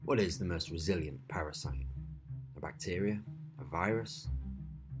What is the most resilient parasite? A bacteria? A virus?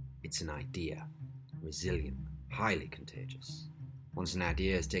 It's an idea. Resilient, highly contagious. Once an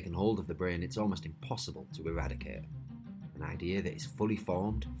idea has taken hold of the brain, it's almost impossible to eradicate. An idea that is fully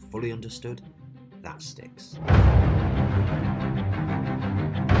formed, fully understood, that sticks.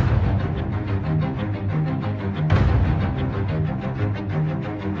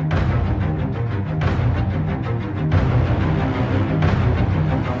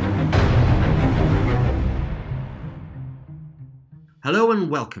 Hello and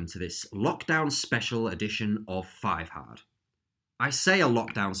welcome to this lockdown special edition of Five Hard. I say a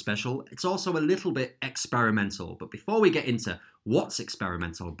lockdown special, it's also a little bit experimental, but before we get into what's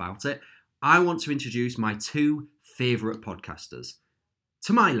experimental about it, I want to introduce my two favourite podcasters.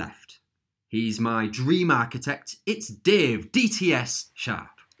 To my left, he's my dream architect, it's Dave DTS Sharp.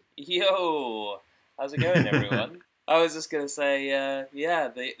 Yo, how's it going, everyone? I was just going to say,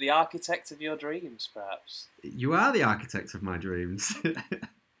 the architect of your dreams, perhaps. You are the architect of my dreams.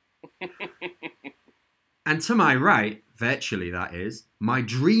 And to my right, virtually that is, my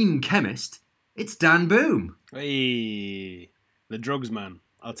dream chemist, it's Dan Boom. Hey, the drugs man.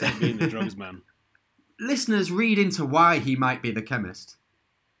 I'll take being the drugs man. Listeners read into why he might be the chemist.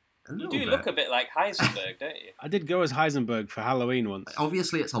 You do look a bit like Heisenberg, don't you? I did go as Heisenberg for Halloween once.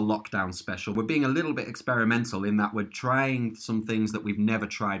 Obviously, it's a lockdown special. We're being a little bit experimental in that we're trying some things that we've never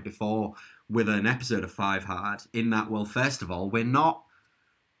tried before with an episode of Five Hard. In that, well, first of all, we're not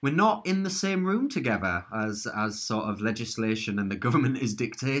in the same room together as sort of legislation and the government is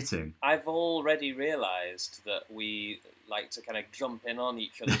dictating. I've already realised that we like to kind of jump in on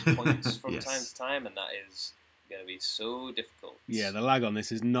each other's points from Yes. time to time, and that is going to be so difficult. Yeah, the lag on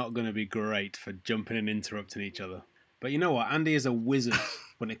this is not going to be great for jumping and interrupting each other. But you know what? Andy is a wizard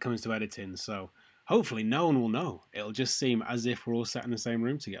when it comes to editing, so hopefully no one will know. It'll just seem as if we're all sat in the same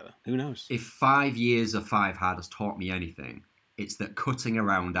room together. Who knows? If 5 years of Five Hard has taught me anything, it's that cutting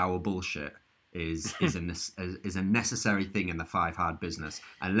around our bullshit is a necessary thing in the Five Hard business.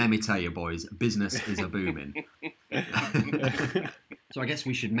 And let me tell you, boys, business is a booming. So I guess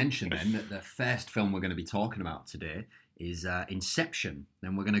we should mention then that the first film we're going to be talking about today is Inception.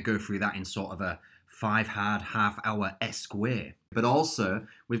 And we're going to go through that in sort of a Five Hard half-hour-esque way. But also,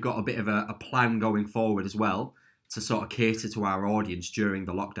 we've got a bit of a plan going forward as well to sort of cater to our audience during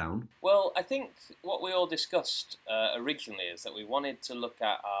the lockdown. Well, I think what we all discussed originally is that we wanted to look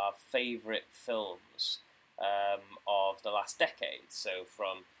at our favourite films of the last decade, so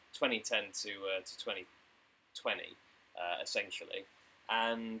from 2010 to 2020, essentially,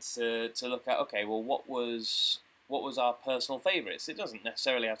 and to look at, okay, well, what was our personal favourites? It doesn't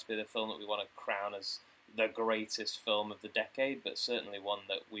necessarily have to be the film that we want to crown as the greatest film of the decade, but certainly one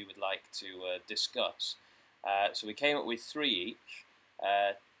that we would like to discuss. So we came up with three each.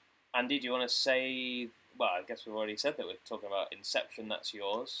 Andy, do you want to say... Well, I guess we've already said that we're talking about Inception, that's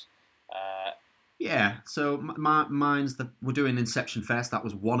yours. Yeah, so mine's we're doing Inception first. That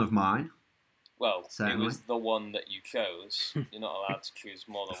was one of mine. Well, Certainly. It was the one that you chose. You're not allowed to choose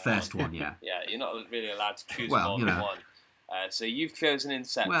more than The first one. one, yeah. Yeah, you're not really allowed to choose Well, more you than know. one. So you've chosen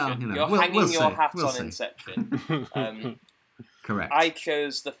Inception. Well, you know, You're we'll hanging see. your hat We'll on see. Inception. Correct. I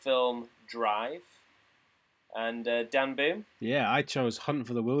chose the film Drive. And Dan Boom? Yeah, I chose Hunt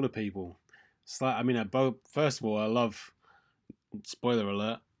for the Wilder People. It's like, I mean, first of all, I love, spoiler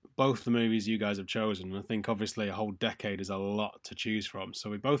alert, both the movies you guys have chosen. I think obviously a whole decade is a lot to choose from. So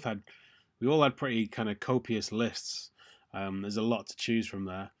we all had pretty kind of copious lists. There's a lot to choose from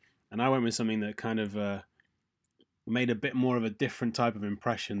there. And I went with something that kind of made a bit more of a different type of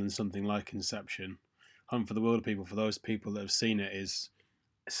impression than something like Inception. Hunt for the Wilder People, for those people that have seen it, is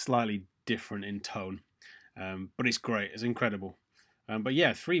slightly different in tone. But it's great. It's incredible. But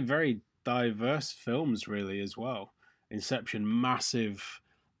yeah, three very diverse films really as well. Inception, massive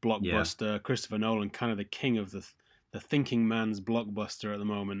blockbuster. Yeah. Christopher Nolan, kind of the king of the thinking man's blockbuster at the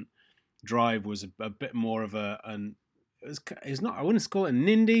moment. Drive was a bit more of it's not, I wouldn't call it an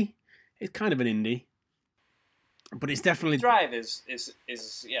indie. It's kind of an indie. But it's definitely... Drive is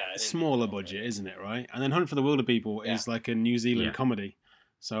smaller budget, isn't it, right? And then Hunt for the Wilder People is like a New Zealand comedy.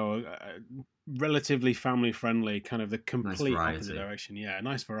 So relatively family-friendly, kind of the complete opposite direction. Yeah, a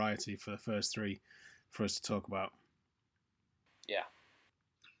nice variety for the first three for us to talk about. Yeah.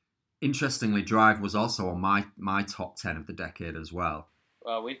 Interestingly, Drive was also on my top 10 of the decade as well.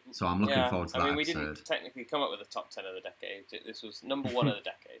 Well, so I'm looking forward to that episode. We didn't technically come up with the top 10 of the decade. This was number one of the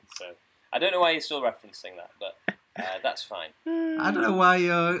decade. So I don't know why you're still referencing that, but that's fine. I don't know why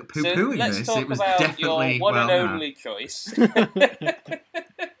you're poo-pooing this. It Talk was about definitely... your one and only choice.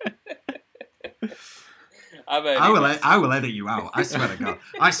 I will edit you out. I swear to God.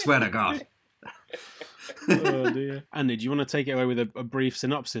 I swear to God. Oh dear. Andy, do you want to take it away with a brief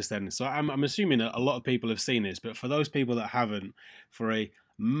synopsis then? So I'm assuming that a lot of people have seen this, but for those people that haven't, for a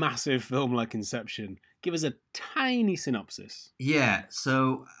massive film like Inception, give us a tiny synopsis. Yeah,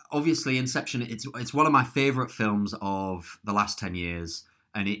 so obviously Inception, it's one of my favourite films of the last 10 years,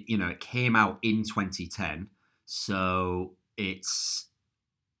 and it came out in 2010, so it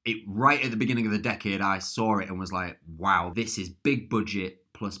right at the beginning of the decade I saw it and was like, wow, this is big budget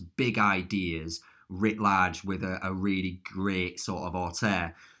plus big ideas writ large with a really great sort of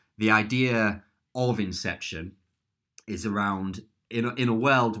auteur. The idea of Inception is around in a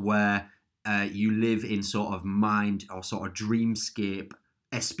world where you live in sort of mind or sort of dreamscape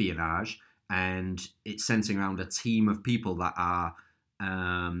espionage, and it's centering around a team of people that are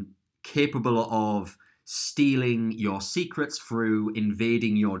capable of stealing your secrets through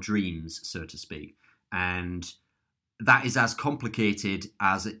invading your dreams, so to speak. And that is as complicated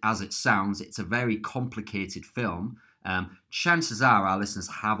as it sounds. It's a very complicated film. Chances are our listeners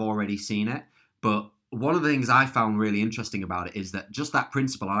have already seen it, but one of the things I found really interesting about it is that just that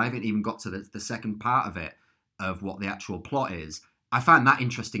principle, and I haven't even got to the second part of it, of what the actual plot is, I find that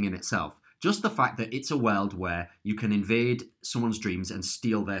interesting in itself. Just the fact that it's a world where you can invade someone's dreams and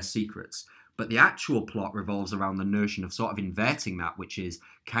steal their secrets. But the actual plot revolves around the notion of sort of inverting that, which is,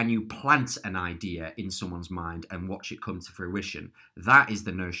 can you plant an idea in someone's mind and watch it come to fruition? That is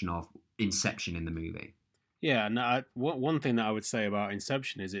the notion of Inception in the movie. Yeah, and one thing that I would say about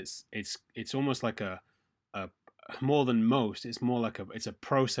Inception is it's almost like a more than most. It's more like it's a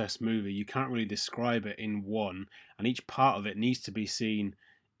process movie. You can't really describe it in one, and each part of it needs to be seen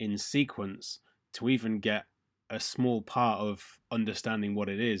in sequence to even get a small part of understanding what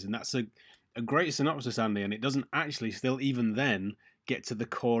it is. And that's a great synopsis, Andy, and it doesn't actually still even then get to the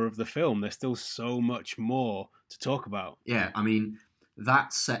core of the film. There's still so much more to talk about. Yeah, I mean,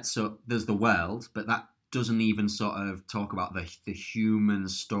 that sets up, there's the world, but that doesn't even sort of talk about the human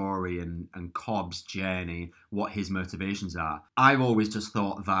story and Cobb's journey, what his motivations are. I've always just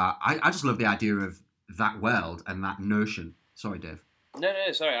thought that, I just love the idea of that world and that notion. Sorry, Dave. No,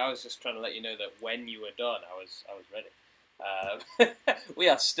 sorry. I was just trying to let you know that when you were done, I was ready. We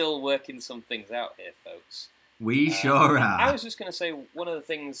are still working some things out here, folks. We sure are. I was just going to say, one of the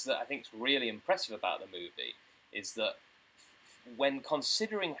things that I think is really impressive about the movie is that when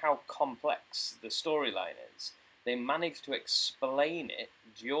considering how complex the storyline is, they managed to explain it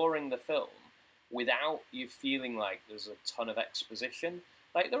during the film without you feeling like there's a ton of exposition.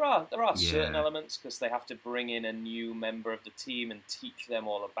 Like there are certain elements because they have to bring in a new member of the team and teach them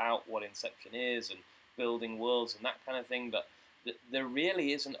all about what Inception is and building worlds and that kind of thing, but there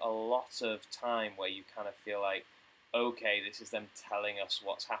really isn't a lot of time where you kind of feel like, okay, this is them telling us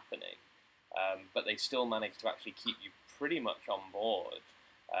what's happening, but they still manage to actually keep you pretty much on board,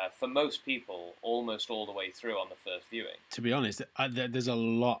 for most people, almost all the way through on the first viewing. To be honest, there's a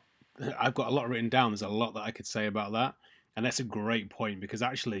lot, I've got a lot written down, there's a lot that I could say about that, and that's a great point, because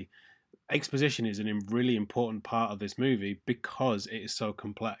actually exposition is a really important part of this movie because it is so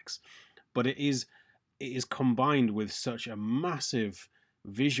complex, but it is combined with such a massive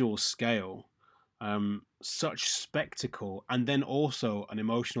visual scale, such spectacle, and then also an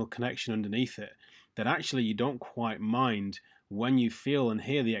emotional connection underneath it, that actually you don't quite mind when you feel and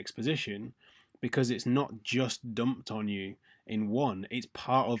hear the exposition, because it's not just dumped on you in one. It's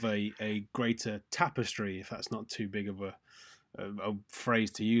part of a greater tapestry, if that's not too big of a phrase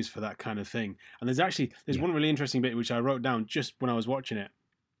to use for that kind of thing. And there's one really interesting bit which I wrote down just when I was watching it.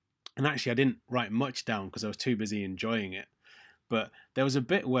 And actually I didn't write much down because I was too busy enjoying it. But there was a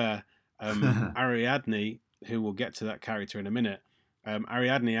bit where Ariadne, who we'll get to that character in a minute,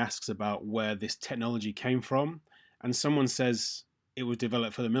 Ariadne asks about where this technology came from, and someone says it was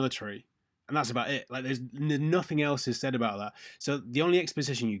developed for the military, and that's about it. Like, there's nothing else is said about that. So the only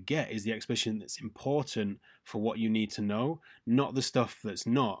exposition you get is the exposition that's important for what you need to know, not the stuff that's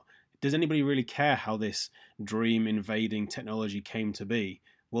not. Does anybody really care how this dream invading technology came to be?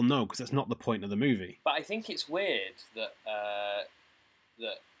 Well, no, because that's not the point of the movie. But I think it's weird that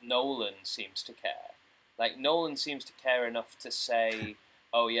that Nolan seems to care. Like, Nolan seems to care enough to say,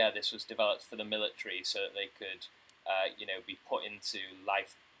 oh yeah, this was developed for the military so that they could, be put into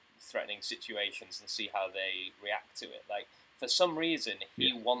life-threatening situations and see how they react to it. Like, for some reason,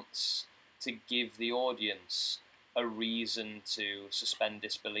 he wants to give the audience a reason to suspend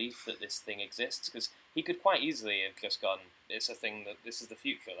disbelief that this thing exists, because he could quite easily have just gone, it's a thing that this is the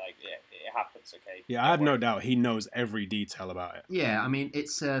future, like, yeah, it happens, okay? Yeah, I have no doubt he knows every detail about it. Yeah, I mean,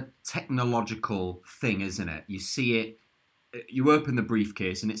 it's a technological thing, isn't it? You see it, you open the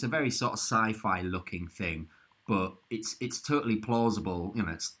briefcase, and it's a very sort of sci-fi looking thing, but it's totally plausible.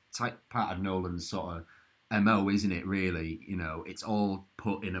 It's part of Nolan's sort of MO, isn't it? Really, it's all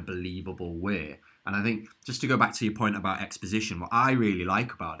put in a believable way. And I think, just to go back to your point about exposition, what I really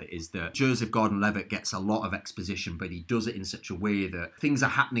like about it is that Joseph Gordon-Levitt gets a lot of exposition, but he does it in such a way that things are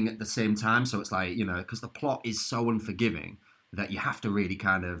happening at the same time. So it's like, because the plot is so unforgiving that you have to really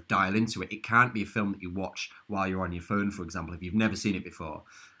kind of dial into it. It can't be a film that you watch while you're on your phone, for example, if you've never seen it before.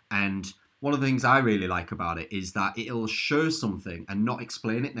 And one of the things I really like about it is that it'll show something and not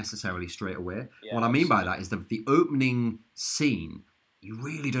explain it necessarily straight away. Yeah, what I mean by that is the opening scene, you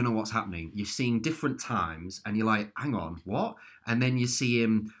really don't know what's happening. You're seeing different times and you're like, hang on, what? And then you see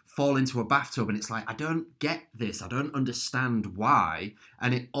him fall into a bathtub and it's like, I don't get this. I don't understand why.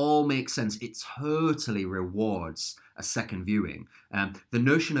 And it all makes sense. It totally rewards a second viewing. The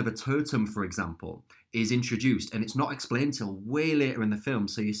notion of a totem, for example, is introduced and it's not explained till way later in the film.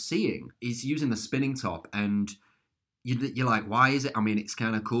 So he's using the spinning top and you're like, why is it? I mean, it's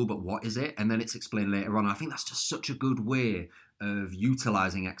kind of cool, but what is it? And then it's explained later on. I think that's just such a good way of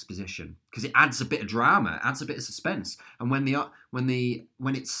utilizing exposition because it adds a bit of drama, it adds a bit of suspense. And when the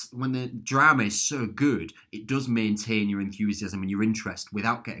drama is so good, it does maintain your enthusiasm and your interest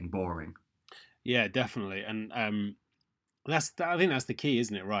without getting boring. Yeah, definitely. And I think that's the key,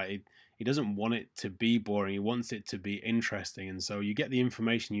 isn't it? Right? He doesn't want it to be boring. He wants it to be interesting. And so you get the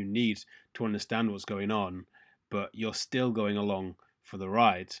information you need to understand what's going on, but you're still going along for the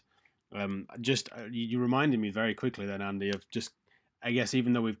ride. You reminded me very quickly then, Andy, of just, I guess,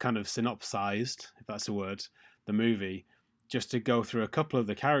 even though we've kind of synopsized, if that's a word, the movie, just to go through a couple of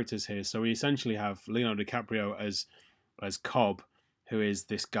the characters here. So we essentially have Leonardo DiCaprio as Cobb, who is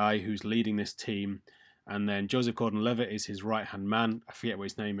this guy who's leading this team. And then Joseph Gordon-Levitt is his right-hand man. I forget what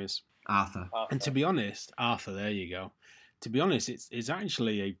his name is. Arthur. And to be honest, Arthur, there you go. To be honest, it's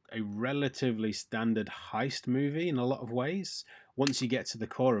actually a relatively standard heist movie in a lot of ways, once you get to the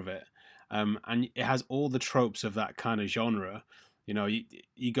core of it. And it has all the tropes of that kind of genre.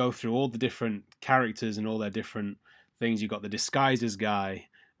 You go through all the different characters and all their different things. You've got the disguises guy,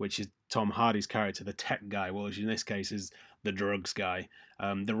 which is Tom Hardy's character, the tech guy, which in this case is the drugs guy,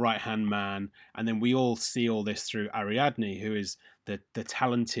 the right-hand man. And then we all see all this through Ariadne, who is the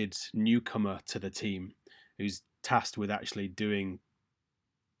talented newcomer to the team, who's tasked with actually doing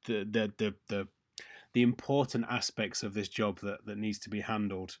the important aspects of this job that needs to be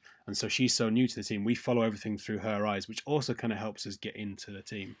handled. And so she's so new to the team. We follow everything through her eyes, which also kind of helps us get into the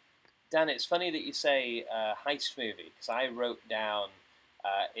team. Dan, it's funny that you say heist movie, because I wrote down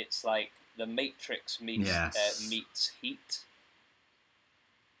it's like The Matrix meets Heat.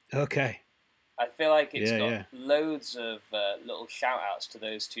 Okay. I feel like it's got loads of little shout-outs to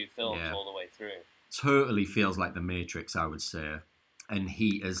those two films all the way through. Totally feels like The Matrix, I would say. And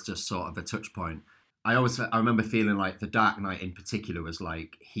Heat is just sort of a touch point. I remember feeling like The Dark Knight in particular was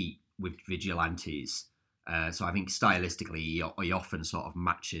like Heat with vigilantes. So I think stylistically he often sort of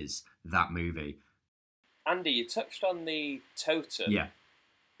matches that movie. Andy, you touched on the totem. Yeah.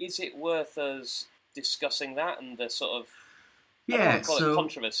 Is it worth us discussing that and the sort of, I don't want to call it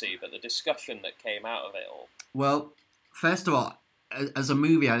controversy, but the discussion that came out of it all? Well, first of all, as a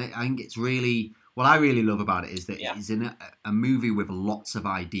movie, I think it's really, what I really love about it is that it's in a movie with lots of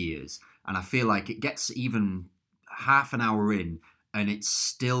ideas. And I feel like it gets even half an hour in and it's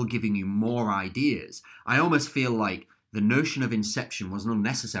still giving you more ideas. I almost feel like the notion of Inception was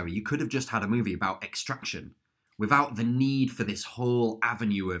unnecessary. You could have just had a movie about extraction without the need for this whole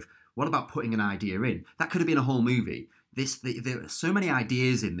avenue of, what about putting an idea in? That could have been a whole movie. There are so many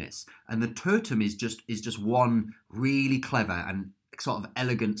ideas in this, and the totem is just one really clever and sort of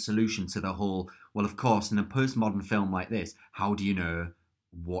elegant solution to the whole, well, of course, in a postmodern film like this, how do you know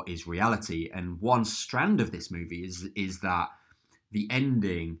what is reality? And one strand of this movie is that the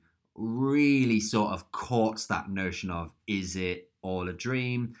ending really sort of courts that notion of, is it all a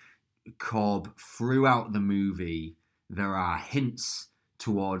dream? Cobb, throughout the movie, there are hints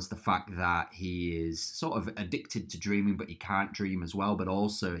towards the fact that he is sort of addicted to dreaming, but he can't dream as well, but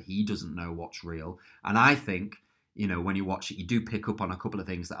also he doesn't know what's real. And I think, when you watch it, you do pick up on a couple of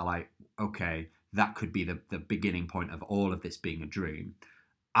things that are like, okay, that could be the beginning point of all of this being a dream.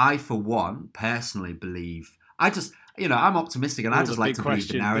 I, for one, personally believe, I'm optimistic and I just like to believe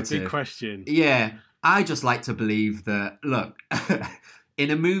the narrative. The big question. Yeah, I just like to believe that, look, in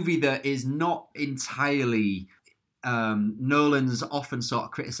a movie that is not entirely, Nolan's often sort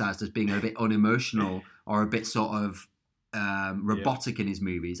of criticised as being a bit unemotional or a bit sort of robotic in his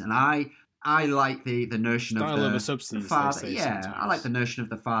movies. And I like the notion Style of a substance, father. Sometimes. I like the notion of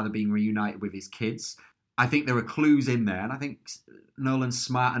the father being reunited with his kids. I think there are clues in there, and I think Nolan's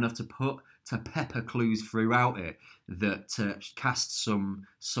smart enough to put to pepper clues throughout it that cast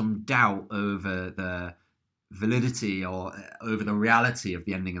some doubt over the validity or over the reality of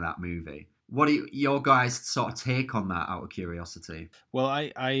the ending of that movie. What are your guys' sort of take on that, out of curiosity? Well,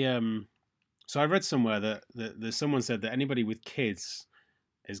 so I read somewhere that someone said that anybody with kids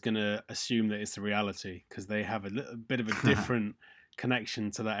is going to assume that it's the reality because they have a little bit of a different connection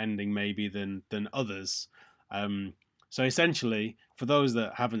to that ending maybe than others. So essentially, for those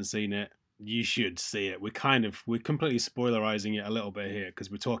that haven't seen it, you should see it. We're completely spoilerizing it a little bit here because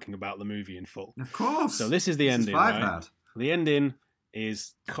we're talking about the movie in full. Of course. So this is the ending, right? Hard. The ending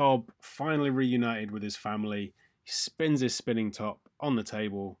is Cobb finally reunited with his family. He spins his spinning top on the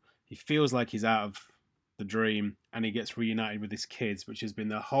table. He feels like he's out of the dream, and he gets reunited with his kids, which has been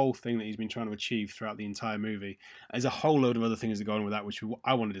the whole thing that he's been trying to achieve throughout the entire movie. There's a whole load of other things that go on with that, which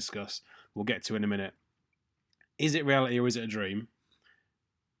I want to discuss. We'll get to in a minute. Is it reality or is it a dream?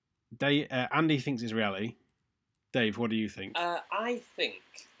 Andy thinks it's reality. Dave, what do you think? I think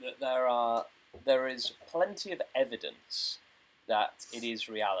that there is plenty of evidence that it is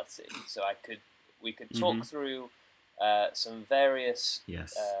reality. So we could talk through some various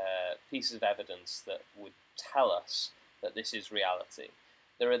pieces of evidence that would tell us that this is reality.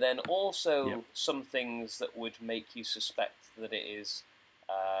 There are then also some things that would make you suspect that it is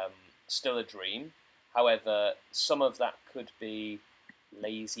still a dream. However, some of that could be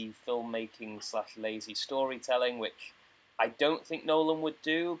lazy filmmaking / lazy storytelling, which I don't think Nolan would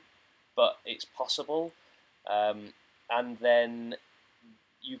do, but it's possible. And then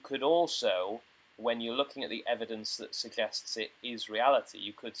you could also, when you're looking at the evidence that suggests it is reality,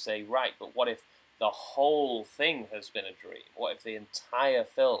 you could say, right, but what if the whole thing has been a dream? What if the entire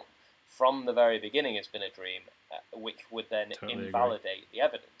film from the very beginning has been a dream, which would then invalidate the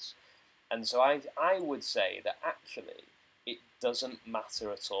evidence? And so I would say that actually it doesn't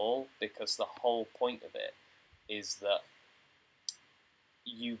matter at all, because the whole point of it is that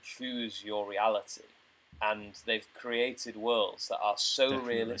you choose your reality, and they've created worlds that are so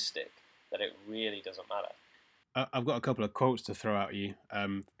realistic that it really doesn't matter. I've got a couple of quotes to throw at you.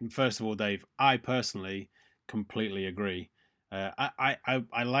 First of all, Dave, I personally completely agree.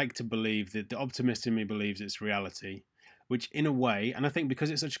 I like to believe that the optimist in me believes it's reality, which in a way, and I think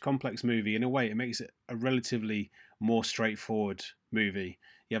because it's such a complex movie, in a way it makes it a relatively more straightforward movie.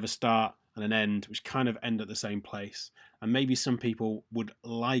 You have a start and an end, which kind of end at the same place. And maybe some people would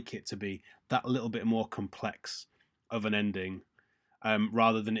like it to be that little bit more complex of an ending,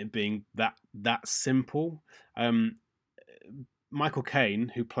 rather than it being that simple. Michael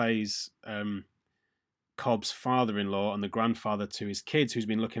Caine, who plays Cobb's father-in-law and the grandfather to his kids, who's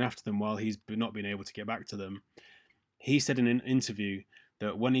been looking after them while he's not been able to get back to them, he said in an interview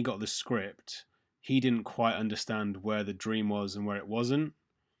that when he got the script, he didn't quite understand where the dream was and where it wasn't.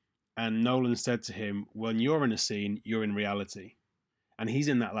 And Nolan said to him, when you're in a scene, you're in reality. And he's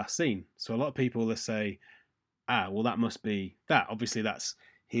in that last scene. So a lot of people will say, well, that must be that. Obviously, that's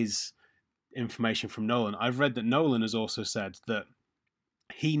his information from Nolan. I've read that Nolan has also said that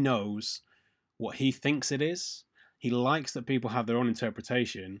he knows what he thinks it is. He likes that people have their own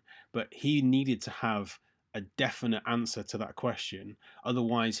interpretation, but he needed to have a definite answer to that question.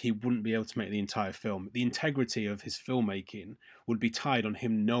 Otherwise, he wouldn't be able to make the entire film. The integrity of his filmmaking would be tied on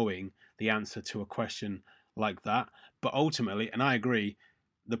him knowing the answer to a question like that. But ultimately, and I agree,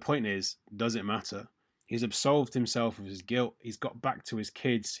 the point is, does it matter? He's absolved himself of his guilt. He's got back to his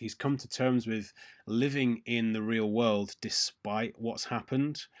kids. He's come to terms with living in the real world despite what's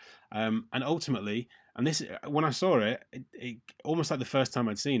happened. And ultimately, and this, when I saw it, almost like the first time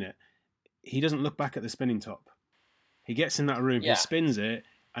I'd seen it, he doesn't look back at the spinning top. He gets in that room, he spins it,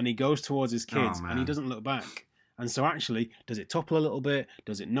 and he goes towards his kids, and he doesn't look back. And so actually, does it topple a little bit?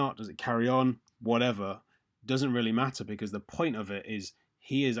 Does it not? Does it carry on? Whatever. Doesn't really matter, because the point of it is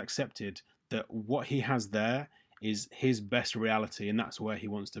he has accepted that what he has there is his best reality, and that's where he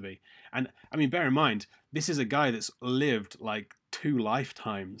wants to be. And I mean, bear in mind, this is a guy that's lived like 2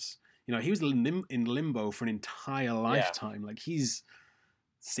 lifetimes. You know, he was in limbo for an entire lifetime. Like, he's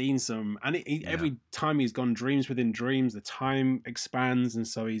seen some, and every time he's gone dreams within dreams, the time expands, and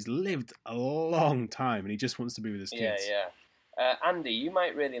so he's lived a long time, and he just wants to be with his kids. Andy, you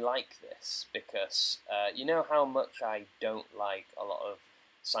might really like this, because you know how much I don't like a lot of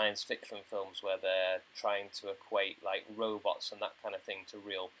science fiction films where they're trying to equate like robots and that kind of thing to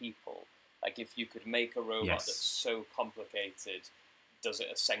real people. Like, if you could make a robot that's so complicated, does it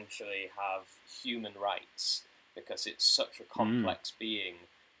essentially have human rights? Because it's such a complex being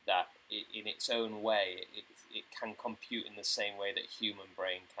that in its own way, it can compute in the same way that human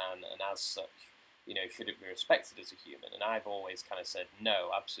brain can, and as such, should it be respected as a human? And I've always kind of said, no,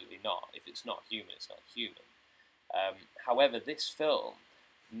 absolutely not. If it's not human, it's not human. However, this film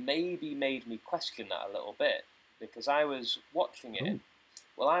maybe made me question that a little bit, because I was watching it. Ooh.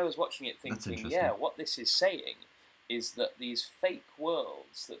 Well, I was watching it thinking, what this is saying is that these fake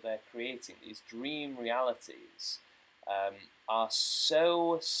worlds that they're creating, these dream realities, are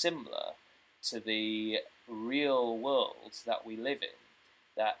so similar to the real world that we live in,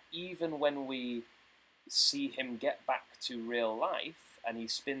 that even when we see him get back to real life and he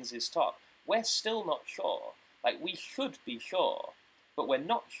spins his top, we're still not sure. Like, we should be sure, but we're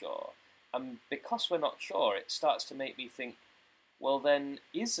not sure. And because we're not sure, it starts to make me think, well then,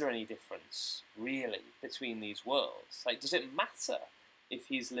 is there any difference, really, between these worlds? Like, does it matter if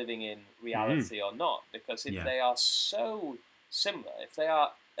he's living in reality or not? Because if they are so similar, if they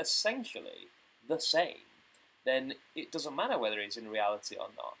are essentially the same, then it doesn't matter whether he's in reality or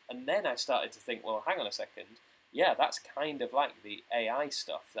not. And then I started to think, well, hang on a second, yeah, that's kind of like the AI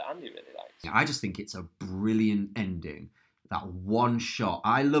stuff that Andy really likes. I just think it's a brilliant ending. That one shot.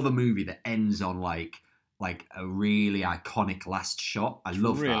 I love a movie that ends on like a really iconic last shot. I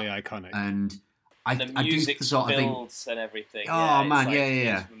love really that. Iconic. And I the do music sort of think, builds and everything. Oh man,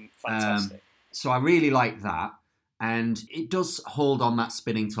 it's fantastic. So I really like that. And it does hold on that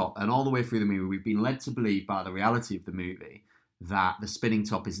spinning top. And all the way through the movie, we've been led to believe by the reality of the movie that the spinning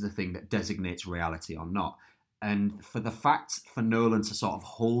top is the thing that designates reality or not. And for the fact for Nolan to sort of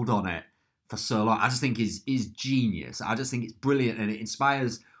hold on it for so long, I just think is genius. I just think it's brilliant, and it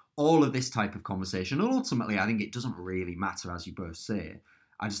inspires all of this type of conversation. And ultimately, I think it doesn't really matter, as you both say.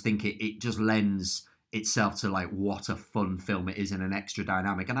 I just think it just lends itself to like what a fun film it is and an extra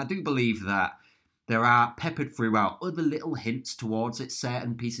dynamic. And I do believe that there are peppered throughout other little hints towards it,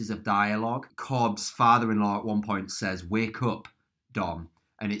 certain pieces of dialogue. Cobb's father-in-law at one point says, "Wake up, Dom."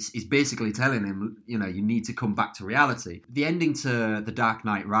 And it's basically telling him, you need to come back to reality. The ending to The Dark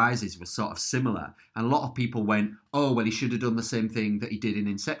Knight Rises was sort of similar. And a lot of people went, oh, well, he should have done the same thing that he did in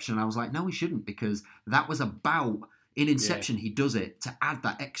Inception. And I was like, no, he shouldn't, because that was about, in Inception, he does it to add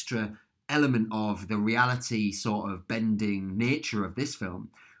that extra element of the reality sort of bending nature of this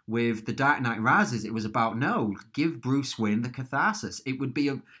film. With The Dark Knight Rises, it was about, no, give Bruce Wayne the catharsis. It'd be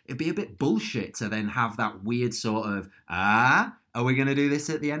a bit bullshit to then have that weird sort of, are we going to do this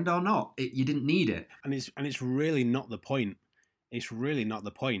at the end or not? You didn't need it. And it's really not the point. It's really not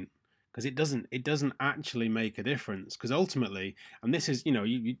the point, because it doesn't actually make a difference. Because ultimately, and this is,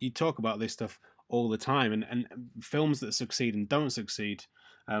 you talk about this stuff all the time, and films that succeed and don't succeed,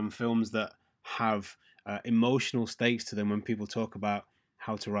 films that have emotional stakes to them when people talk about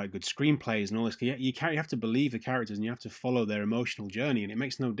how to write good screenplays and all this. You have to believe the characters and you have to follow their emotional journey, and it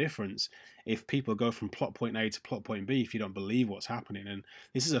makes no difference if people go from plot point A to plot point B if you don't believe what's happening. And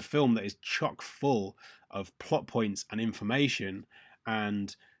this is a film that is chock full of plot points and information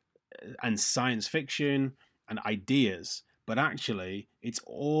and science fiction and ideas, but actually it's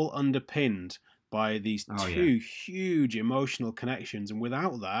all underpinned by these huge emotional connections, and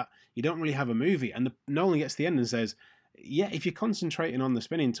without that you don't really have a movie. And Nolan gets to the end and says, yeah, if you're concentrating on the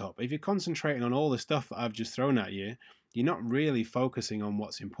spinning top, if you're concentrating on all the stuff that I've just thrown at you, you're not really focusing on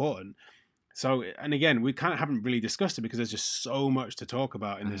what's important. So, and again, we kind of haven't really discussed it because there's just so much to talk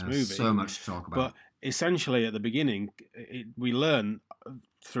about in this movie. So much to talk about. But essentially, at the beginning, we learn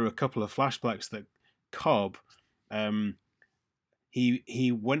through a couple of flashbacks that Cobb,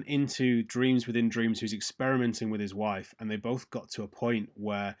 he went into dreams within dreams. He was experimenting with his wife, and they both got to a point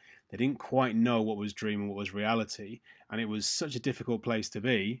where they didn't quite know what was dream and what was reality, and it was such a difficult place to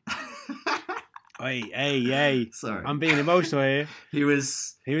be. Hey! Sorry, I'm being emotional here. He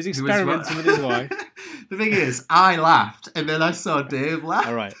was experimenting with his wife. The thing is, I laughed, and then I saw Dave laugh.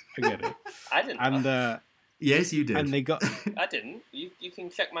 All right, I get it. I didn't. And yes, you did. And they got. I didn't. You can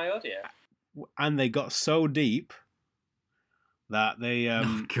check my audio. And they got so deep that they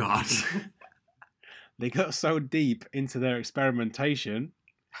oh God. They got so deep into their experimentation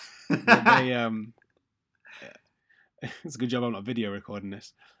that they it's a good job I'm not video recording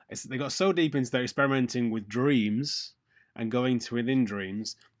this. They got so deep into their experimenting with dreams and going to within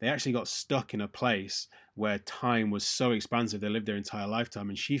dreams, they actually got stuck in a place where time was so expansive they lived their entire lifetime,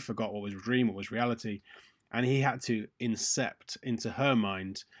 and she forgot what was dream, what was reality, and he had to incept into her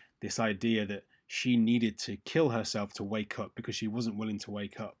mind this idea that she needed to kill herself to wake up, because she wasn't willing to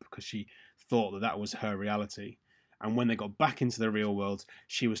wake up because she thought that was her reality. And when they got back into the real world,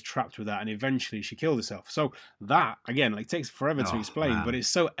 she was trapped with that, and eventually she killed herself. So that, again, takes forever to explain, but it's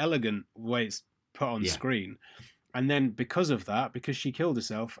so elegant the way it's put on screen. And then because of that, because she killed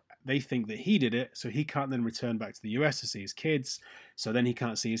herself, they think that he did it, so he can't then return back to the US to see his kids. So then he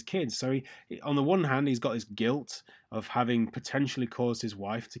can't see his kids. So on the one hand, he's got this guilt of having potentially caused his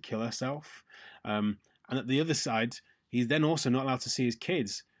wife to kill herself. And at the other side, he's then also not allowed to see his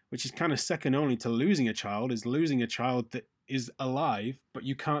kids, which is kind of second only to losing a child, is losing a child that is alive, but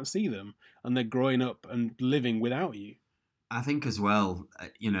you can't see them, and they're growing up and living without you. I think as well,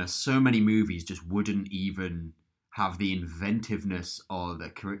 so many movies just wouldn't even have the inventiveness or the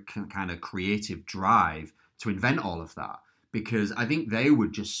kind of creative drive to invent all of that, because I think they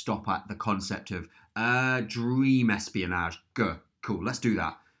would just stop at the concept of dream espionage. Go, cool, let's do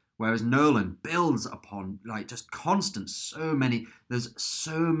that. Whereas Nolan builds upon just constant, there's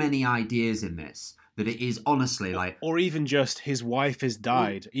so many ideas in this that it is honestly or even just his wife has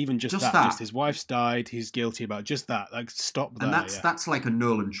died, even just his wife's died, he's guilty about just that. Stop there. And that's like a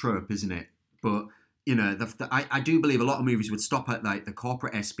Nolan trope, isn't it? But I do believe a lot of movies would stop at the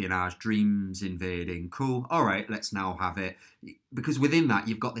corporate espionage, dreams invading. Cool, all right, let's now have it. Because within that,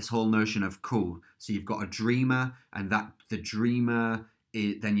 you've got this whole notion of cool. So you've got a dreamer, and that the dreamer,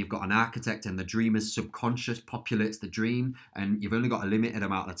 then you've got an architect, and the dreamer's subconscious populates the dream, and you've only got a limited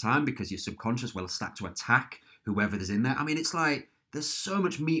amount of time because your subconscious will start to attack whoever is in there. I mean, it's there's so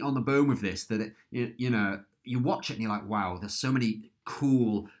much meat on the bone with this that you watch it and you're like, wow, there's so many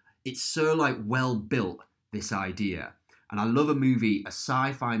cool. It's so well built, this idea. And I love a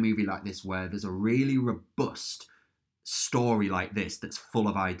sci-fi movie like this where there's a really robust story like this that's full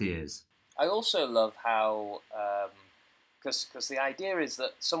of ideas. I also love how, because the idea is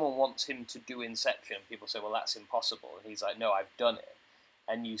that someone wants him to do Inception. People say, well, that's impossible. And he's like, no, I've done it.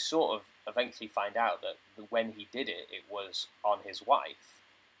 And you sort of eventually find out that when he did it, it was on his wife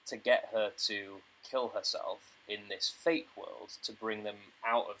to get her to kill herself in this fake world to bring them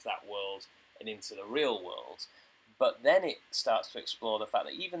out of that world and into the real world. But then it starts to explore the fact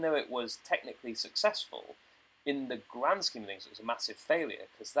that even though it was technically successful, in the grand scheme of things, it was a massive failure,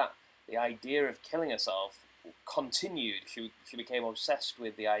 because the idea of killing herself continued. She became obsessed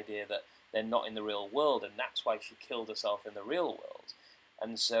with the idea that they're not in the real world, and that's why she killed herself in the real world.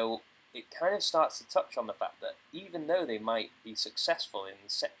 And so it kind of starts to touch on the fact that even though they might be successful in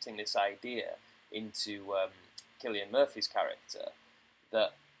incepting this idea into Cillian Murphy's character,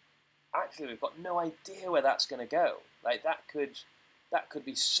 that actually we've got no idea where that's going to go. That could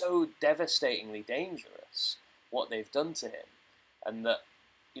be so devastatingly dangerous, what they've done to him, and that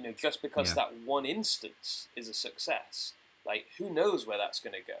just because that one instance is a success, who knows where that's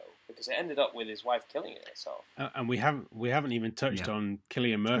going to go, because it ended up with his wife killing herself. And we haven't even touched on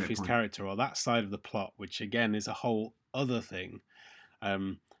Cillian Murphy's character or that side of the plot, which again is a whole other thing.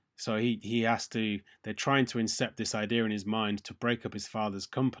 So he has to. They're trying to incept this idea in his mind to break up his father's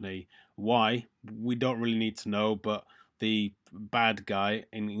company. Why? We don't really need to know, but the bad guy,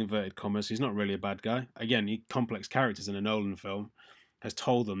 in inverted commas, he's not really a bad guy. Again, complex characters in a Nolan film, has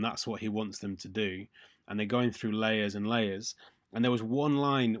told them that's what he wants them to do, and they're going through layers and layers. And there was one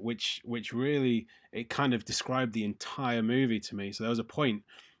line which really, it kind of described the entire movie to me. So there was a point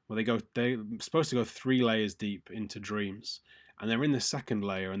where they're supposed to go 3 layers deep into dreams, and they're in the second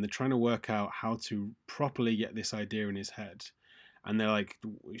layer, and they're trying to work out how to properly get this idea in his head. And they're like,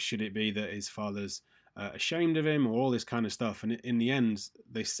 should it be that his father's ashamed of him, or all this kind of stuff? And in the end,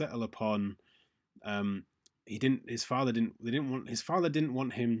 they settle upon his father didn't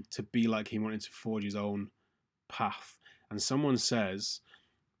want him to be like he wanted to forge his own path. And someone says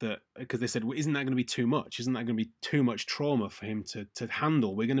that, because they said, well, isn't that going to be too much? Isn't that going to be too much trauma for him to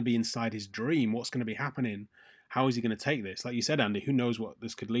handle? We're going to be inside his dream. What's going to be happening? How is he going to take this? Like you said, Andy, who knows what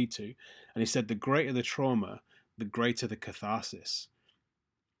this could lead to? And he said, the greater the trauma, the greater the catharsis.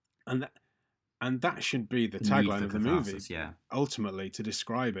 And that should be the tagline of the movie, ultimately, to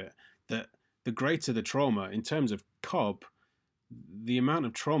describe it. That the greater the trauma, in terms of Cobb, the amount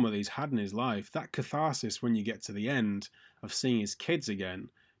of trauma that he's had in his life, that catharsis when you get to the end of seeing his kids again,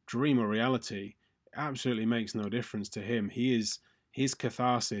 dream or reality, absolutely makes no difference to him. His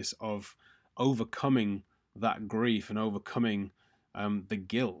catharsis of overcoming that grief and overcoming the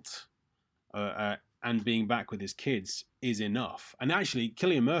guilt and being back with his kids is enough. And actually,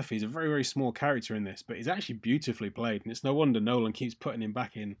 Cillian Murphy is a very, very small character in this, but he's actually beautifully played, and it's no wonder Nolan keeps putting him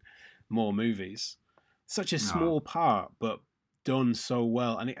back in more movies. Such a small part, but done so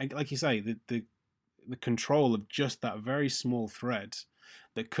well. And like you say, the control of just that very small thread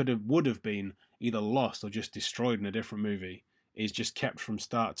that would have been either lost or just destroyed in a different movie is just kept from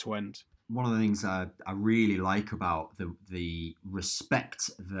start to end. One of the things I really like about the respect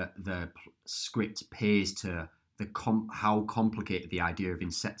that the script pays to how complicated the idea of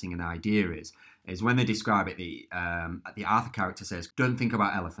incepting an idea is when they describe it. The Arthur character says, "Don't think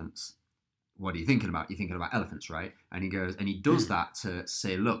about elephants." What are you thinking about? You're thinking about elephants, right? And he does that to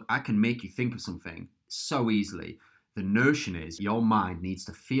say, look, I can make you think of something so easily. The notion is your mind needs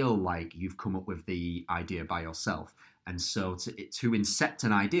to feel like you've come up with the idea by yourself. And so to incept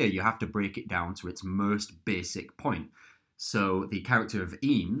an idea, you have to break it down to its most basic point. So the character of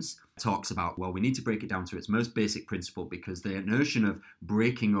Eames talks about, well, we need to break it down to its most basic principle, because the notion of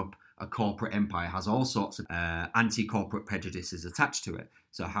breaking up a corporate empire has all sorts of anti-corporate prejudices attached to it.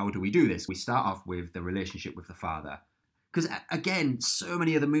 So how do we do this? We start off with the relationship with the father. Because, again, so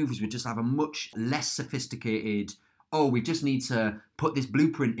many other movies would just have a much less sophisticated, we just need to put this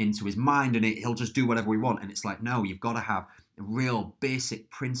blueprint into his mind and he'll just do whatever we want. And it's like, no, you've got to have real basic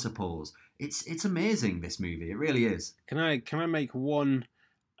principles. It's amazing, this movie. It really is. Can I make one,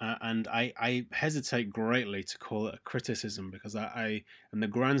 and I hesitate greatly to call it a criticism, because I in the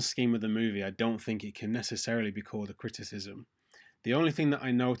grand scheme of the movie, I don't think it can necessarily be called a criticism. The only thing that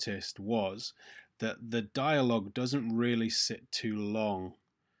I noticed was that the dialogue doesn't really sit too long.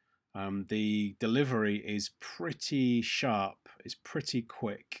 The delivery is pretty sharp. It's pretty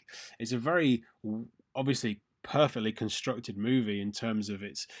quick. It's a very, obviously, perfectly constructed movie in terms of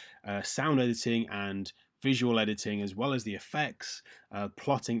its sound editing and visual editing, as well as the effects,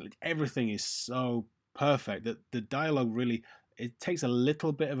 plotting. Everything is so perfect that the dialogue really, it takes a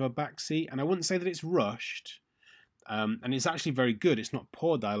little bit of a backseat. And I wouldn't say that it's rushed. And it's actually very good. It's not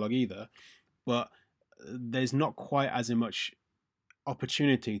poor dialogue either, but there's not quite as much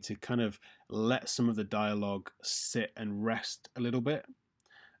opportunity to kind of let some of the dialogue sit and rest a little bit.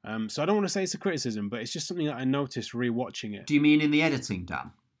 So I don't want to say it's a criticism, but it's just something that I noticed rewatching it. Do you mean in the editing,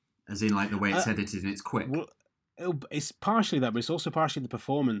 Dan? As in, like, the way it's edited and it's quick? Well, it's partially that, but it's also partially the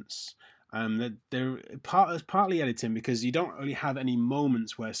performance. It's partly editing, because you don't really have any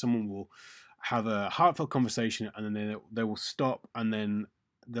moments where someone will have a heartfelt conversation and then they will stop, and then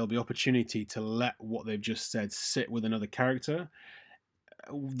there'll be opportunity to let what they've just said sit with another character.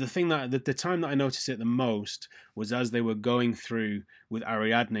 The thing that the time that I noticed it the most was as they were going through with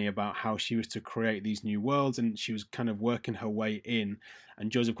Ariadne about how she was to create these new worlds, and she was kind of working her way in,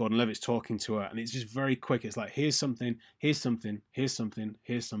 and Joseph Gordon-Levitt's talking to her, and it's just very quick. It's like, here's something, here's something, here's something,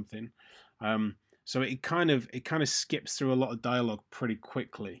 here's something. So it kind of skips through a lot of dialogue pretty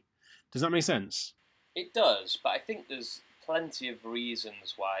quickly. Does that make sense? It does, but I think there's plenty of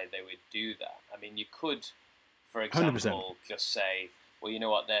reasons why they would do that. I mean, you could, for example, 100%. Just say, well, you know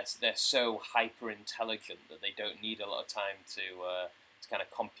what, they're so hyper intelligent that they don't need a lot of time to kind of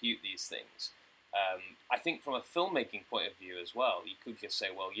compute these things. I think from a filmmaking point of view as well, you could just say,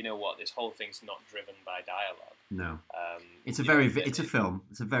 well, you know what, this whole thing's not driven by dialogue. No, it's a very film.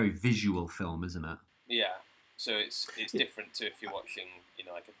 It's a very visual film, isn't it? Yeah. So it's different to if you're watching,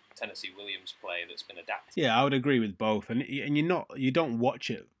 like a Tennessee Williams play that's been adapted. Yeah, I would agree with both. And you don't watch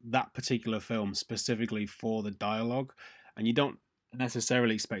that particular film specifically for the dialogue, and you don't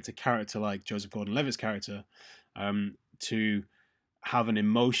necessarily expect a character like Joseph Gordon-Levitt's character to have an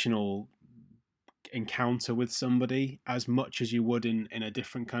emotional encounter with somebody as much as you would in a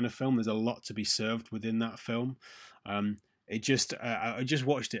different kind of film. There's a lot to be served within that film. I just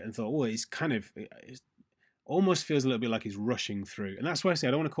watched it and thought, it almost feels a little bit like he's rushing through. And that's why I say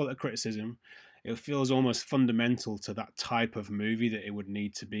I don't want to call it a criticism. It feels almost fundamental to that type of movie that it would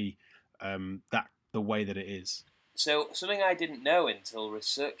need to be the way that it is. So something I didn't know until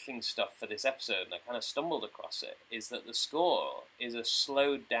researching stuff for this episode, and I kind of stumbled across it, is that the score is a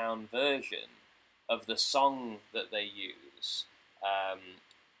slowed down version of the song that they use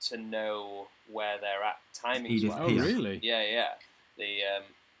to know where they're at timing-wise. Oh, really? Yeah.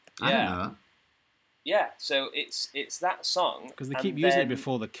 I don't know that. Yeah, so it's that song. Because they keep using it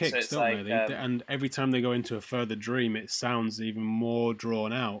before the kicks, so don't they? And every time they go into a further dream, it sounds even more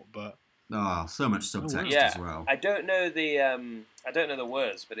drawn out. But so much subtext as well. I don't know the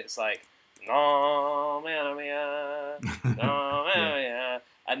words, but it's like no,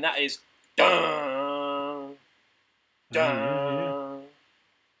 and that is dun dun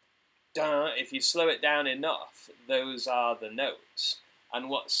dun. If you slow it down enough, those are the notes. And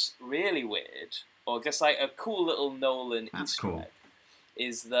what's really weird, or just like a cool little Nolan Easter egg,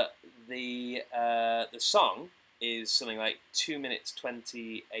 is that the song is something like 2 minutes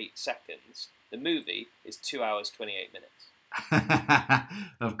 28 seconds. The movie is 2 hours 28 minutes.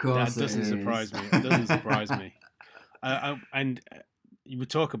 Of course, that doesn't surprise me. It doesn't surprise me. And you would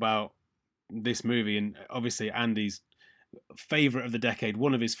talk about this movie, and obviously Andy's favorite of the decade,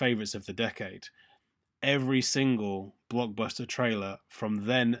 one of his favorites of the decade. every single blockbuster trailer from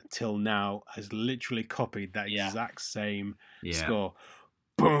then till now has literally copied that exact same score.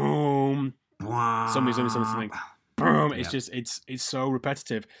 Boom. Something. Boom. It's just it's so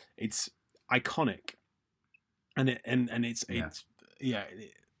repetitive. It's iconic, and it's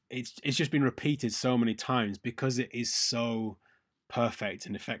just been repeated so many times because it is so perfect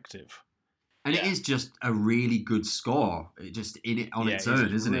and effective. And it is just a really good score. It just in it on its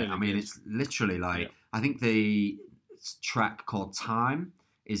own, isn't it? I mean, it's literally like I think the track called "Time"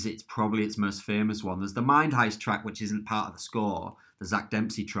 it's probably its most famous one. There's the Mind Heist track, which isn't part of the score, the Zach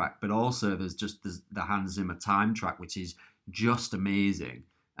Dempsey track, but also there's the Hans Zimmer "Time" track, which is just amazing.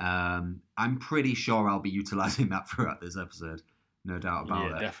 I'm pretty sure I'll be utilizing that throughout this episode, no doubt about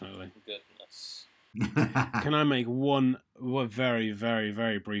it. Yeah, definitely. Goodness. Can I make one very, very,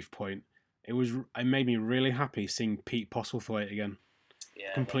 very brief point? It made me really happy seeing Pete Postlethwaite again.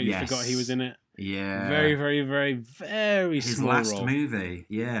 Yeah, completely forgot he was in it. Yeah, very, very, very, very his small last role. movie.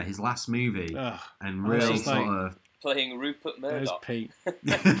 Yeah, his last movie, and really sort of playing Rupert Murdoch. There's Pete.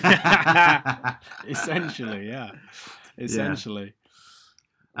 Essentially, yeah. Essentially.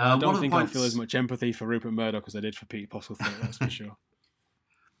 Yeah. I don't think I feel as much empathy for Rupert Murdoch as I did for Pete Postlethwaite. That's for sure.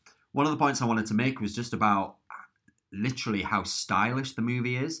 One of the points I wanted to make was just about literally how stylish the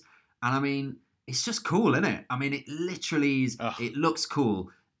movie is. And I mean, it's just cool, isn't it? I mean, it literally is, it looks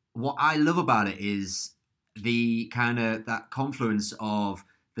cool. What I love about it is the kind of that confluence of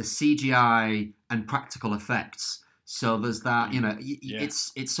the CGI and practical effects. So there's that,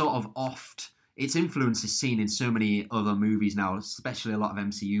 it's sort of its influence is seen in so many other movies now, especially a lot of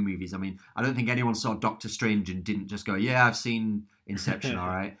MCU movies. I mean, I don't think anyone saw Doctor Strange and didn't just go, yeah, I've seen Inception, all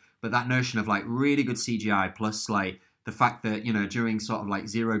right? But that notion of like really good CGI plus like the fact that, during sort of like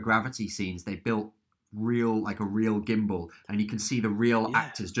zero gravity scenes, they built a real gimbal and you can see the real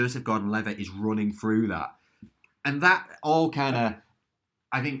actors. Joseph Gordon-Levitt is running through that. And that all kind of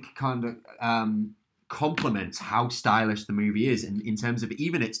complements how stylish the movie is in terms of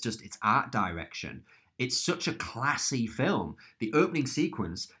even its art direction. It's such a classy film. The opening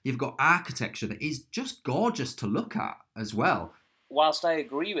sequence, you've got architecture that is just gorgeous to look at as well. Whilst I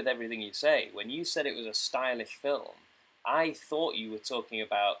agree with everything you say, when you said it was a stylish film, I thought you were talking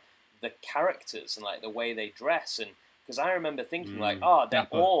about the characters and like the way they dress, and because I remember thinking they're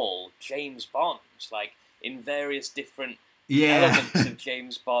all James Bond, like in various different elements of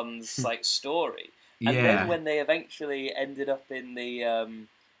James Bond's like story. And then when they eventually ended up in the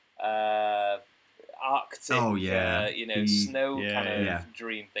Arctic, snow kind of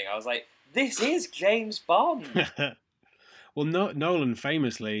dream thing, I was like, this is James Bond. Well, Nolan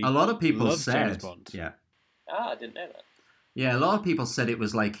famously, a lot of people said, James Bond. I didn't know that. Yeah, a lot of people said it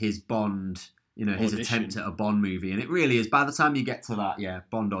was like his Bond, his attempt at a Bond movie, and it really is. By the time you get to that,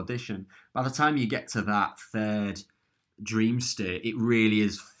 Bond audition. By the time you get to that third dream state, it really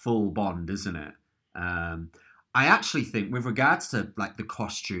is full Bond, isn't it? I actually think, with regards to like the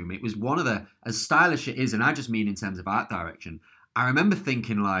costume, it was one of the, as stylish it is, and I just mean in terms of art direction. I remember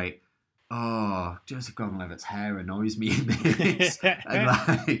thinking like, oh, Joseph Gordon-Levitt's hair annoys me in this.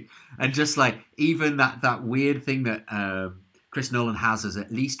 and just like, even that weird thing that Chris Nolan has as at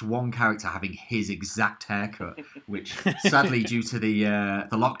least one character having his exact haircut, which sadly, due to the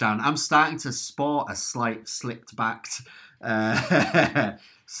lockdown, I'm starting to sport a slight slicked backed.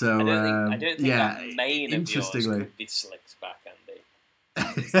 So I don't think that mane of yours could be slicked back, Andy.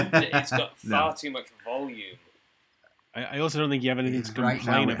 It's got far too much volume. I also don't think you have anything to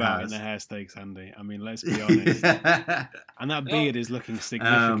complain about in the hair stakes, Andy. I mean, let's be honest. And that beard is looking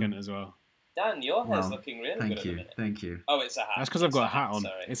significant as well. Dan, your hair's looking really good at the minute. Thank you. Oh, it's a hat. That's because I've got a hat on.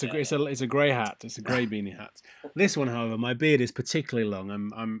 Sorry. It's a grey hat. It's a grey beanie hat. This one, however, my beard is particularly long.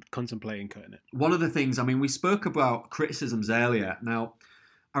 I'm contemplating cutting it. One of the things, I mean, we spoke about criticisms earlier. Now,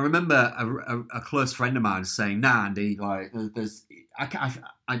 I remember a close friend of mine saying, "Nah, Andy, like,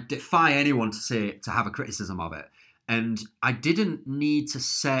 I defy anyone to have a criticism of it." And I didn't need to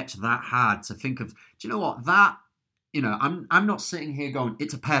search that hard to think of, do you know what, that, I'm not sitting here going,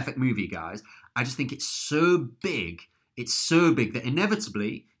 it's a perfect movie, guys. I just think it's so big that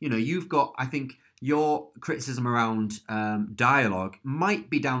inevitably, you've got, I think, your criticism around dialogue might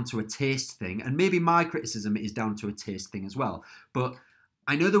be down to a taste thing, and maybe my criticism is down to a taste thing as well. But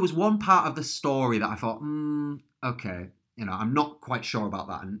I know there was one part of the story that I thought, okay, I'm not quite sure about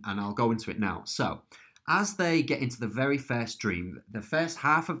that, and I'll go into it now. So, as they get into the very first dream, the first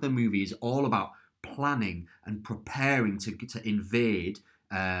half of the movie is all about planning and preparing to invade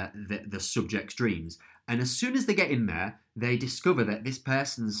the subject's dreams. And as soon as they get in there, they discover that this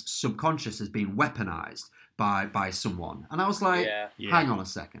person's subconscious has been weaponized by someone. And I was like, hang on a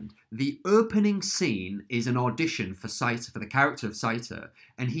second. The opening scene is an audition for Saito, for the character of Saito,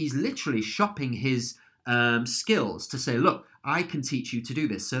 and he's literally shopping his skills to say, look, I can teach you to do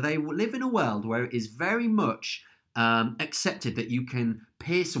this. So they live in a world where it is very much accepted that you can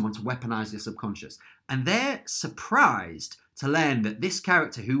pay someone to weaponize your subconscious. And they're surprised to learn that this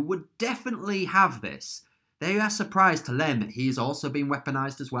character, who would definitely have this, they are surprised to learn that he has also been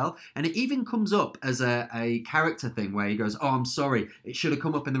weaponized as well. And it even comes up as a character thing where he goes, oh, I'm sorry, it should have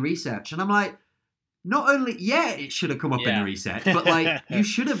come up in the research. And I'm like, not only, it should have come up in the research, but like, you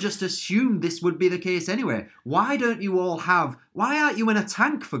should have just assumed this would be the case anyway. Why aren't you in a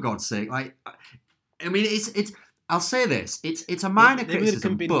tank, for God's sake? Like, I mean, it's I'll say this, it's a minor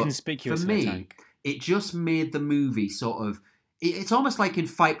criticism, but for me, it just made the movie sort of, it's almost like in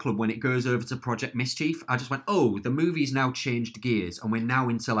Fight Club when it goes over to Project Mischief. I just went, oh, the movie's now changed gears and we're now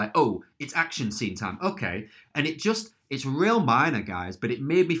into like, oh, it's action scene time. Okay. And it's real minor, guys, but it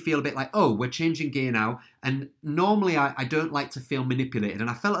made me feel a bit like, oh, we're changing gear now. And normally I don't like to feel manipulated, and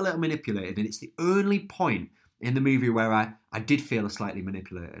I felt a little manipulated, and it's the only point in the movie where I did feel slightly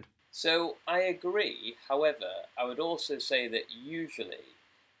manipulated. So I agree. However, I would also say that usually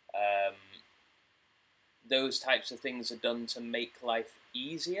those types of things are done to make life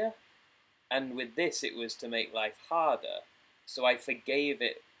easier. And with this, it was to make life harder. So I forgave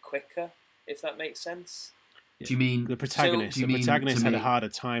it quicker, if that makes sense. Do you mean the protagonist? The protagonist had a harder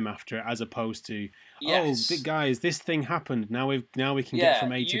time after it, as opposed to, oh, guys, this thing happened. Now we can get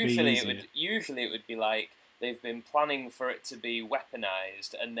from A to B. Usually it would be like they've been planning for it to be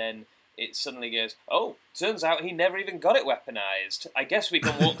weaponized, and then it suddenly goes, oh, turns out he never even got it weaponized. I guess we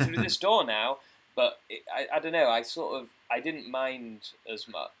can walk through this door now. But I don't know. I didn't mind as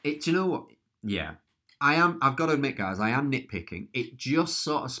much. Do you know what? Yeah, I've got to admit, guys, I am nitpicking. It just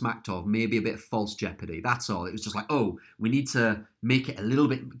sort of smacked of maybe a bit of false jeopardy. That's all. It was just like, oh, we need to make it a little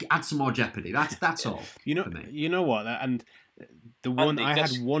bit, add some more jeopardy. That's all. For me. You know what? And I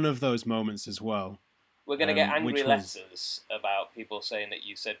had one of those moments as well. We're going to get angry letters about people saying that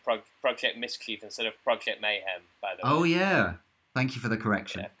you said Project Mischief instead of Project Mayhem. By the way. Oh yeah. Thank you for the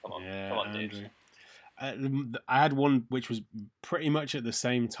correction. Yeah, come on, dude. I had one which was pretty much at the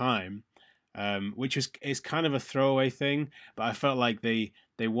same time, which is kind of a throwaway thing, but I felt like they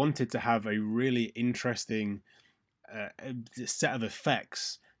wanted to have a really interesting set of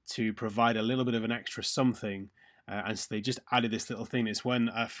effects to provide a little bit of an extra something, and so they just added this little thing. It's when,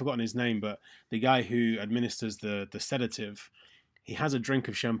 I've forgotten his name, but the guy who administers the sedative, he has a drink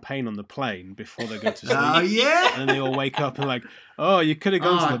of champagne on the plane before they go to sleep. Oh, yeah? And then they all wake up and like, oh, you could have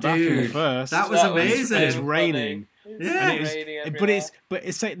gone to the bathroom first. That was amazing. And it's raining. Yeah. But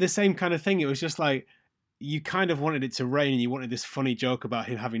it's the same kind of thing. It was just like, you kind of wanted it to rain and you wanted this funny joke about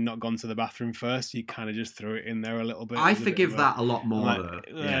him having not gone to the bathroom first. You kind of just threw it in there a little bit. I forgive that a lot more, though.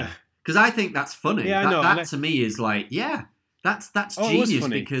 Yeah. Because I think that's funny. Yeah, I know. That to me is like, that's genius,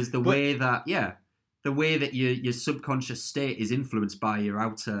 because the way that your subconscious state is influenced by your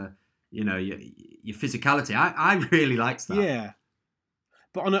outer, your physicality. I really liked that. Yeah.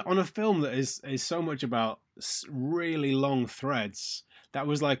 But on a film that is so much about really long threads, that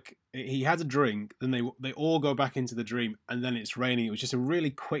was like, he had a drink, then they all go back into the dream, and then it's raining. It was just a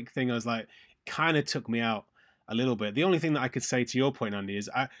really quick thing. I was like, kind of took me out a little bit. The only thing that I could say to your point, Andy, is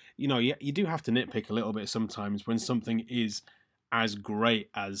you do have to nitpick a little bit sometimes when something is as great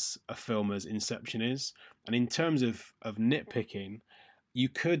as a film as Inception is. And in terms of nitpicking, you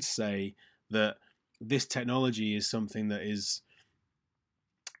could say that this technology is something that is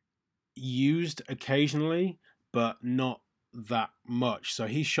used occasionally, but not that much. So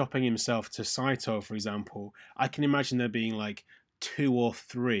he's shopping himself to Saito, for example. I can imagine there being like 2 or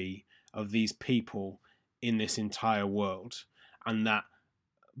 3 of these people in this entire world, and that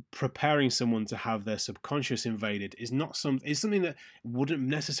preparing someone to have their subconscious invaded is something that wouldn't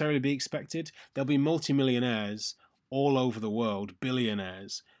necessarily be expected. There'll be multimillionaires all over the world,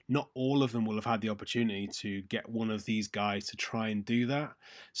 billionaires. Not all of them will have had the opportunity to get one of these guys to try and do that.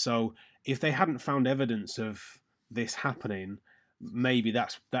 So if they hadn't found evidence of this happening, maybe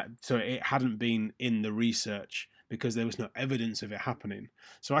so it hadn't been in the research because there was no evidence of it happening.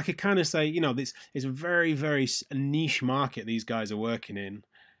 So I could kind of say, this is a very, very niche market these guys are working in.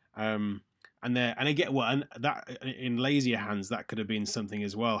 And I get and that in lazier hands, that could have been something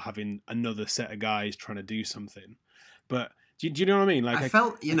as well, having another set of guys trying to do something. But do you know what I mean? Like,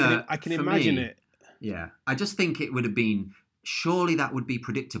 I can imagine it. Yeah, I just think it would have been, surely that would be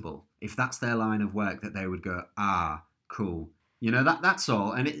predictable if that's their line of work, that they would go, cool. You know, that's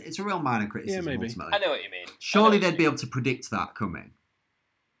all. And it's a real minor criticism, maybe. ultimately. I know what you mean. Surely they'd be able to predict that coming.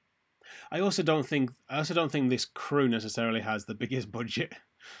 I also don't think this crew necessarily has the biggest budget.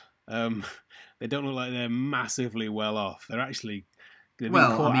 They don't look like they're massively well off. They're actually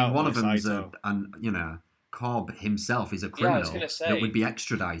one of them's Cobb himself is a criminal that would be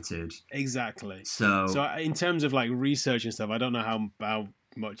extradited. Exactly. So in terms of like research and stuff, I don't know how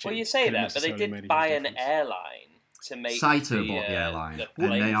much. Well, you say that, but they did buy an airline to make Saito bought the airline,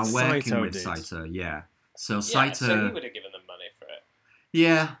 and they are working with Saito. Yeah. So Saito. So he would have given them money for it.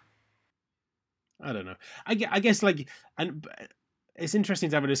 Yeah. I don't know. I guess and it's interesting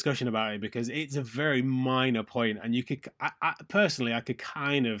to have a discussion about it because it's a very minor point, and you could, personally, I could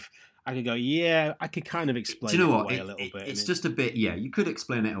go, yeah, I could kind of explain it away a little bit. It's just a bit, yeah, you could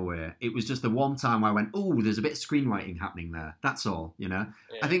explain it away. It was just the one time I went, oh, there's a bit of screenwriting happening there. That's all, you know?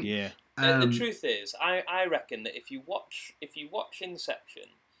 Yeah. I think... Yeah. The truth is, I reckon that if you watch Inception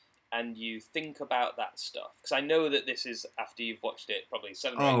and you think about that stuff, because I know that this is after you've watched it probably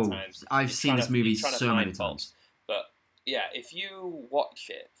 7 or 8 times. I've seen this movie so many times. But yeah, if you watch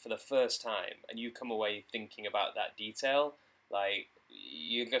it for the first time and you come away thinking about that detail, like,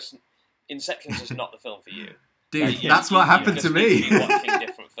 Inception's just not the film for you. Dude, that's what happened to me. Watching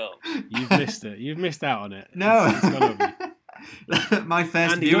different films. You've missed it. You've missed out on it. No. It's gone over you. My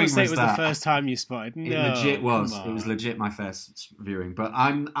first Andy, viewing don't say was it was that. the first time you spotted. No, it legit was. It was legit my first viewing. But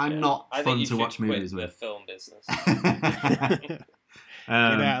I'm not fun to watch movies with. The film business. Get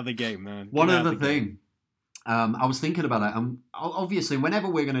out of the game, man. One other thing. I was thinking about that. Obviously, whenever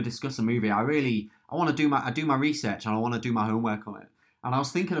we're going to discuss a movie, I want to do my research and I want to do my homework on it. And I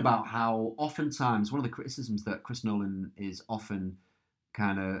was thinking about how oftentimes one of the criticisms that Chris Nolan is often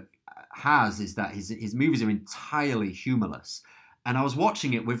kind of has is that his movies are entirely humorless. And I was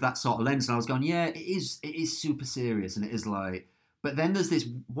watching it with that sort of lens, and I was going, yeah, it is super serious, and it is like. But then there's this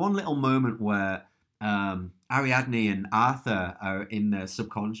one little moment where Ariadne and Arthur are in their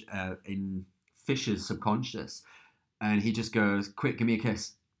in Fisher's subconscious, and he just goes, "Quick, give me a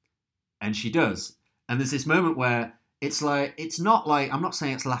kiss," and she does. And there's this moment where it's like, it's not like, I'm not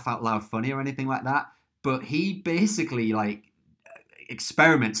saying it's laugh out loud funny or anything like that, but he basically like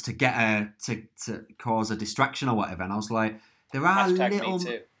experiments to get her to cause a distraction or whatever. And I was like, there are little,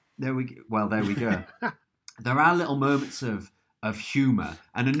 there we go. There are little moments of humour.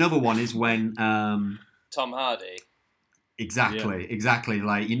 And another one is when Tom Hardy. Exactly.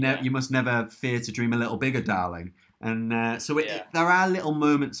 Like you must never fear to dream a little bigger, darling. And there are little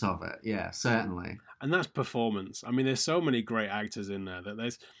moments of it. Yeah, certainly. And that's performance. I mean, there's so many great actors in there that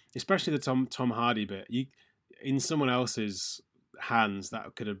there's, especially the Tom Hardy bit. In someone else's hands,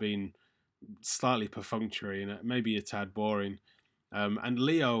 that could have been slightly perfunctory and maybe a tad boring. And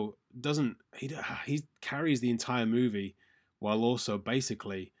Leo doesn't. He carries the entire movie while also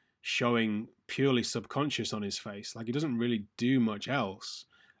basically showing purely subconscious on his face. Like, he doesn't really do much else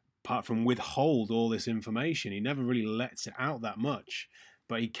apart from withhold all this information. He never really lets it out that much,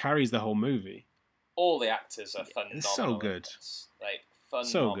 but he carries the whole movie. All the actors are phenomenal. It's so good. Like,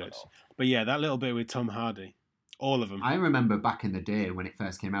 phenomenal. So good. But yeah, that little bit with Tom Hardy. All of them. I remember back in the day when it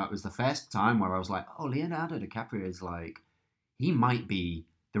first came out, it was the first time where I was like, oh, Leonardo DiCaprio is like, he might be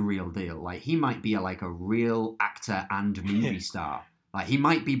the real deal. Like, he might be a real actor and movie star. Like, he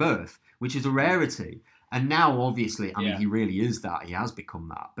might be both, which is a rarity. And now, obviously, I mean, he really is that. He has become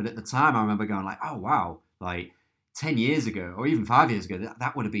that. But at the time, I remember going like, oh, wow. Like, 10 years ago, or even 5 years ago,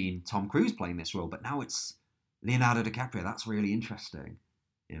 that would have been Tom Cruise playing this role. But now it's Leonardo DiCaprio. That's really interesting,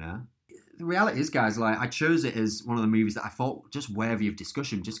 you know? The reality is, guys, like, I chose it as one of the movies that I thought just worthy of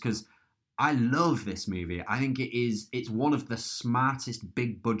discussion, just because I love this movie. I think it's one of the smartest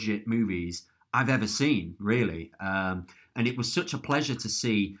big budget movies I've ever seen, really. And it was such a pleasure to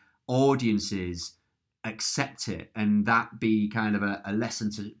see audiences accept it and that be kind of a lesson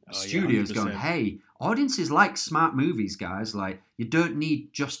to studios going, hey, audiences like smart movies, guys. Like, you don't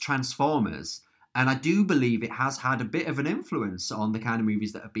need just Transformers. And I do believe it has had a bit of an influence on the kind of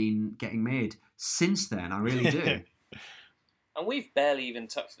movies that have been getting made since then. I really do. And we've barely even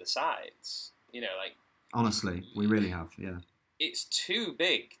touched the sides. You know, like... Honestly, we really have, yeah. It's too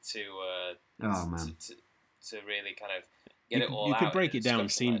big to really kind of get it all out. You could break it down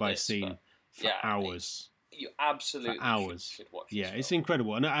scene by scene for hours. You absolutely should watch this film. It's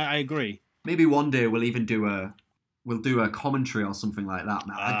incredible. And I agree. Maybe one day we'll even do a commentary or something like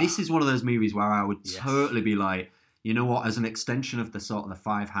that. This is one of those movies where I would totally be like, you know what, as an extension of the sort of the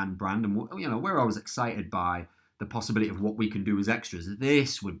Five Hand brand, and you know, we're always excited by the possibility of what we can do as extras.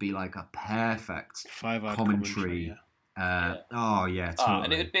 This would be like a perfect commentary Oh yeah, totally.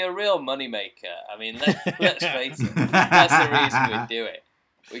 And it would be a real moneymaker. I mean, let's face it. That's the reason we'd do it.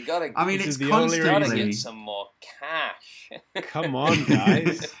 We gotta. I mean, This it's is the only constantly. Gotta get some more cash. Come on,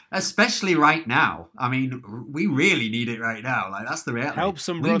 guys. Especially right now. I mean, we really need it right now. Like, that's the reality. Help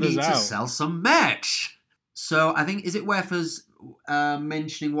some we brothers need out. to sell some merch. So I think, is it worth us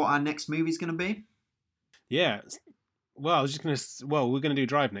mentioning what our next movie is going to be? Yeah. Well, I was just gonna. Well, we're gonna do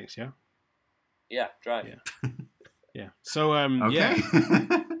Drive next, yeah. Yeah, Drive. Yeah. Yeah. So Okay.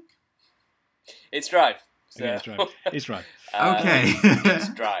 yeah. It's Drive. So, Yeah, it's Drive. It's Drive. Okay.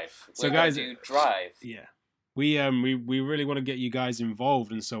 It's Drive. So, We're guys- gonna do Drive. Yeah. We really want to get you guys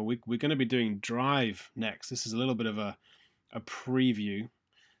involved, and so we're going to be doing Drive next. This is a little bit of a preview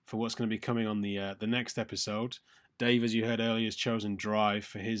for what's going to be coming on the next episode. Dave, as you heard earlier, has chosen Drive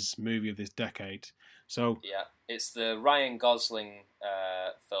for his movie of this decade. So Yeah, it's the Ryan Gosling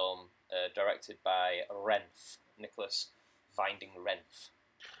film directed by Renf, Nicholas Winding Renf.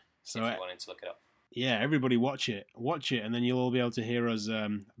 so If you wanted to look it up. yeah, everybody watch it, and then you'll all be able to hear us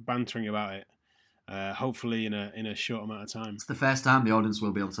bantering about it. Hopefully in a short amount of time. It's the first time the audience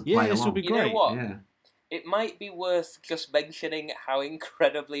will be able to play Yeah, this along. will be You know great. what? Yeah. It might be worth just mentioning how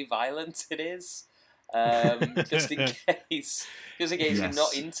incredibly violent it is, just in case you're Yes.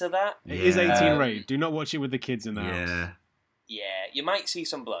 not into that. It is Yeah. 18 rated. Do not watch it with the kids in the house. Yeah. Yeah, you might see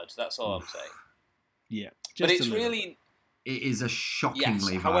some blood. That's all I'm saying. Yeah, But just it's a little. really, It is a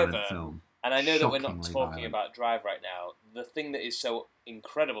shockingly Yes, violent however, film. and I know that we're not Shockingly talking violent. about Drive right now. The thing that is so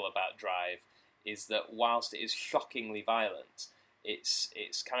incredible about Drive is that whilst it is shockingly violent, it's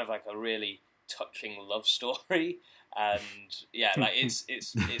kind of like a really touching love story, and yeah, like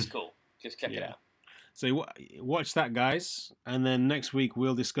it's cool. Just check it Yeah. out. So watch that, guys, and then next week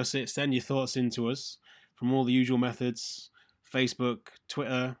we'll discuss it. Send your thoughts in to us from all the usual methods: Facebook,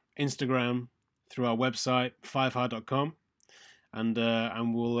 Twitter, Instagram, through our website fivehard.com,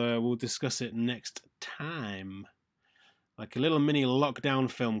 and we'll discuss it next time, like a little mini lockdown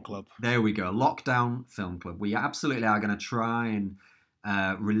film club. There we go. Lockdown Film Club. We absolutely are going to try and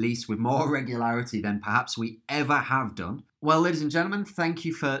release with more regularity than perhaps we ever have done. Well, ladies and gentlemen, thank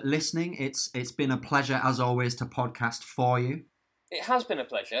you for listening. It's been a pleasure, as always, to podcast for you. It has been a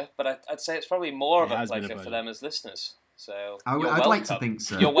pleasure, but I'd say it's probably more of It a has been a pleasure for pleasure. them as listeners. So I'd you're like to welcome. think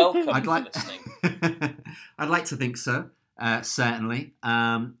so. You're welcome I'd for like, listening. I'd like to think so, certainly.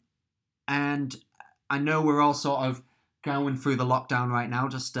 And I know we're all sort of going through the lockdown right now.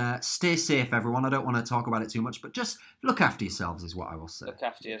 Just stay safe, everyone. I don't want to talk about it too much, but just look after yourselves is what I will say. Look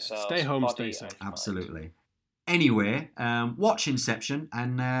after yourselves. Stay home, body stay and safe. mind. Absolutely. Anyway, watch Inception,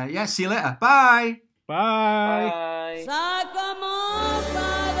 and see you later. Bye! Bye. Bye.